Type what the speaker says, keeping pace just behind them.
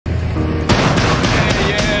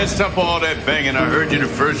Stop all that banging. I heard you the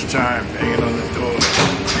first time banging on the door.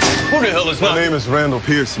 Who the hell is My name is Randall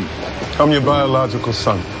Pearson. I'm your biological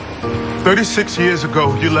son. 36 years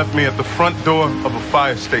ago, you left me at the front door of a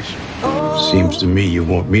fire station. Seems to me you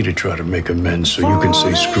want me to try to make amends so you can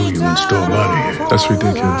say screw you and storm out of here. That's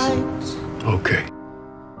ridiculous. Okay.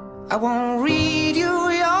 I won't read you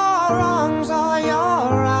your wrongs or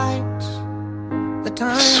your rights. The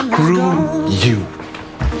time Screw you.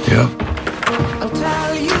 Yeah. I'll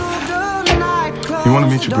tell you good night. You want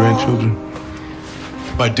to meet your grandchildren?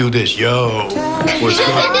 If I do this, yo, what's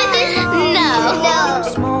going on? No.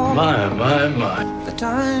 My. The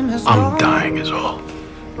time has I'm dying is all.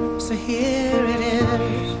 So here it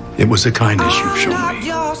is. It was the kindness you've shown me.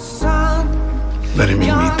 Your son. Letting me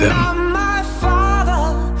meet them. My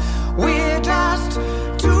father. We're just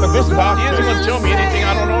two. But this boss, he isn't gonna tell me anything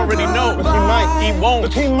I don't already know. But he might, he won't.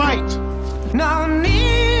 But he might. No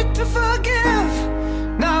need to forgive.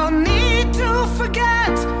 No need to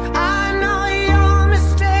forget. I know your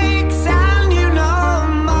mistakes and you know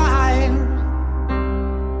mine.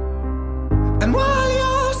 And while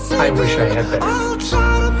you're sleeping, I wish I had better I'll news.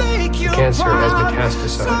 try to make you Cancer has proud.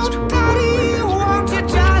 metastasized to So a daddy, point won't where you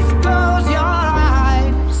it's just close your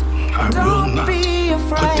eyes? I will Don't not be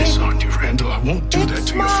put this afraid. on you, Randall. I won't do that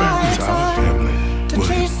to your family. It's To our my family. to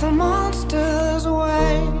William, chase the monsters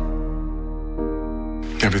away.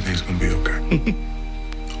 Everything's gonna be okay.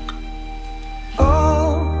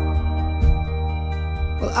 Oh,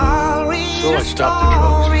 well, I'll read So I a stopped the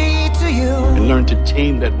drugs. story to you. and learn to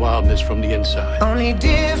tame that wildness from the inside. Only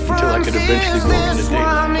difference Until I could eventually is walk in the this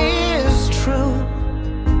daylight. one is true.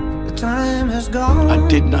 The time has gone. I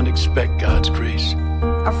did not expect God's grace.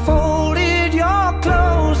 I folded your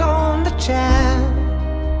clothes on the chair.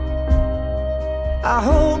 I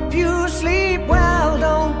hope you sleep well,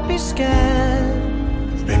 don't be scared.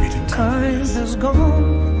 Baby didn't come from Time this. has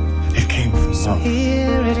gone. It came from love.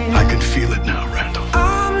 Here it is. I can feel it now, Randall.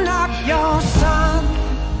 I'm not your son.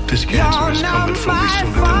 This cancer is coming for me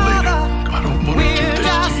sooner than later. I don't want to do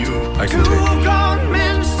this to you. I can take it. Grown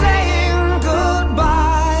men saying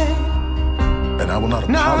goodbye. And I will not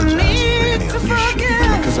No apologize for need any to of this shit.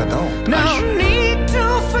 forgive. Because I don't. No need to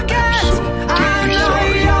forget. I'm so deeply I know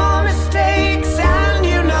sorry. your mistakes and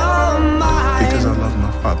you know mine. Because I love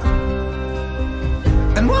my father.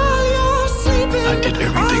 And while you're sleeping, I did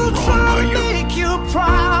everything I'll wrong try by to you. make you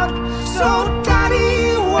proud. So, Daddy,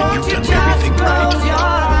 won't you've you done just everything right. close your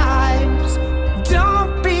eyes?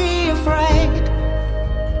 Don't be afraid.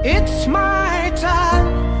 It's my time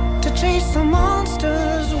to chase the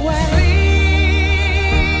monsters away. Sleep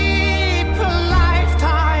a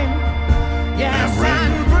lifetime, yes, Now,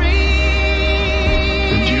 Randall, and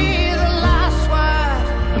breathe and you, the last word.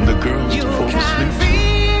 and the girls You to fall can asleep to. feel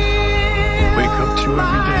Wake up to every day. my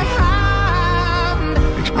hand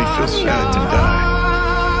Makes me feel on sad to your die.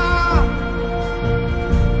 arm.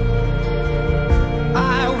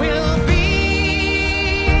 I will be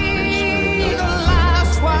the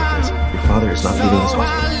last one. Your father is not leaving this So hospital. I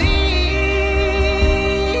leave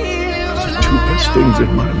the Two best things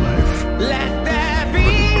in my life. Let there be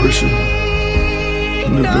The person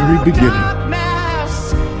in the very beginning darkness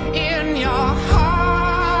in your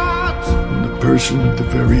heart. and the person at the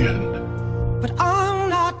very end. But I'm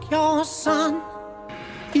not your son.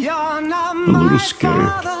 You're not A little my scared.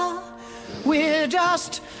 father. We're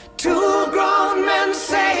just two grown men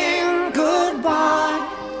saying goodbye.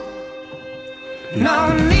 No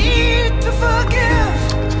need to forgive.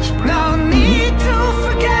 No need to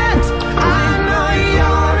forget. I know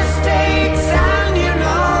your mistakes and you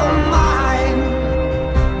know mine.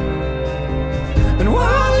 And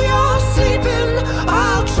while you're sleeping,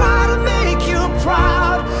 I'll try to make you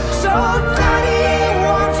proud. So, Daddy,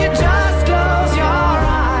 won't you just close your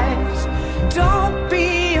eyes? Don't be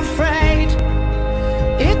afraid.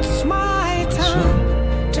 It's my time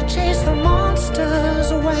to chase the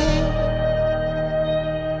monsters away.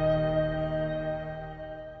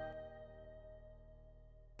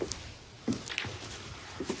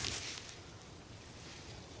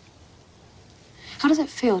 How does it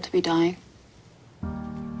feel to be dying?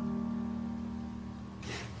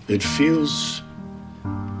 It feels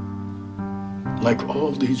like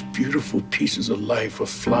all these beautiful pieces of life are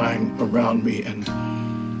flying around me and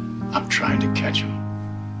I'm trying to catch them.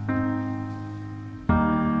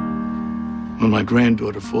 When my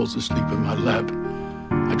granddaughter falls asleep in my lap,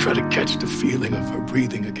 I try to catch the feeling of her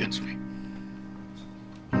breathing against me.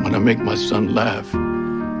 And when I make my son laugh,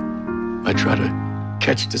 I try to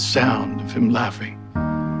catch the sound of him laughing,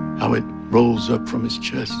 how it rolls up from his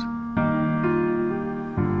chest.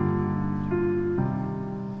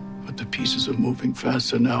 But the pieces are moving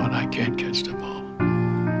faster now and I can't catch them all.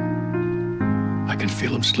 I can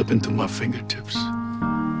feel them slipping through my fingertips.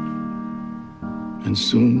 And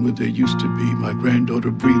soon, where there used to be my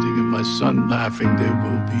granddaughter breathing and my son laughing, there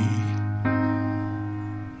will be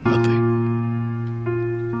nothing.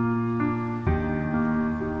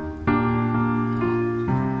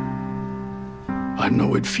 I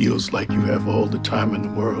know it feels like you have all the time in the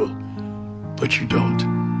world, but you don't.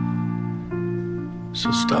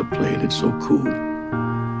 So stop playing it so cool.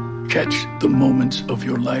 Catch the moments of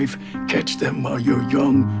your life. Catch them while you're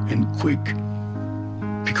young and quick.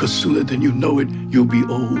 Because sooner than you know it, you'll be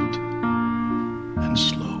old and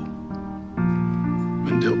slow.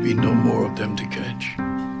 And there'll be no more of them to catch.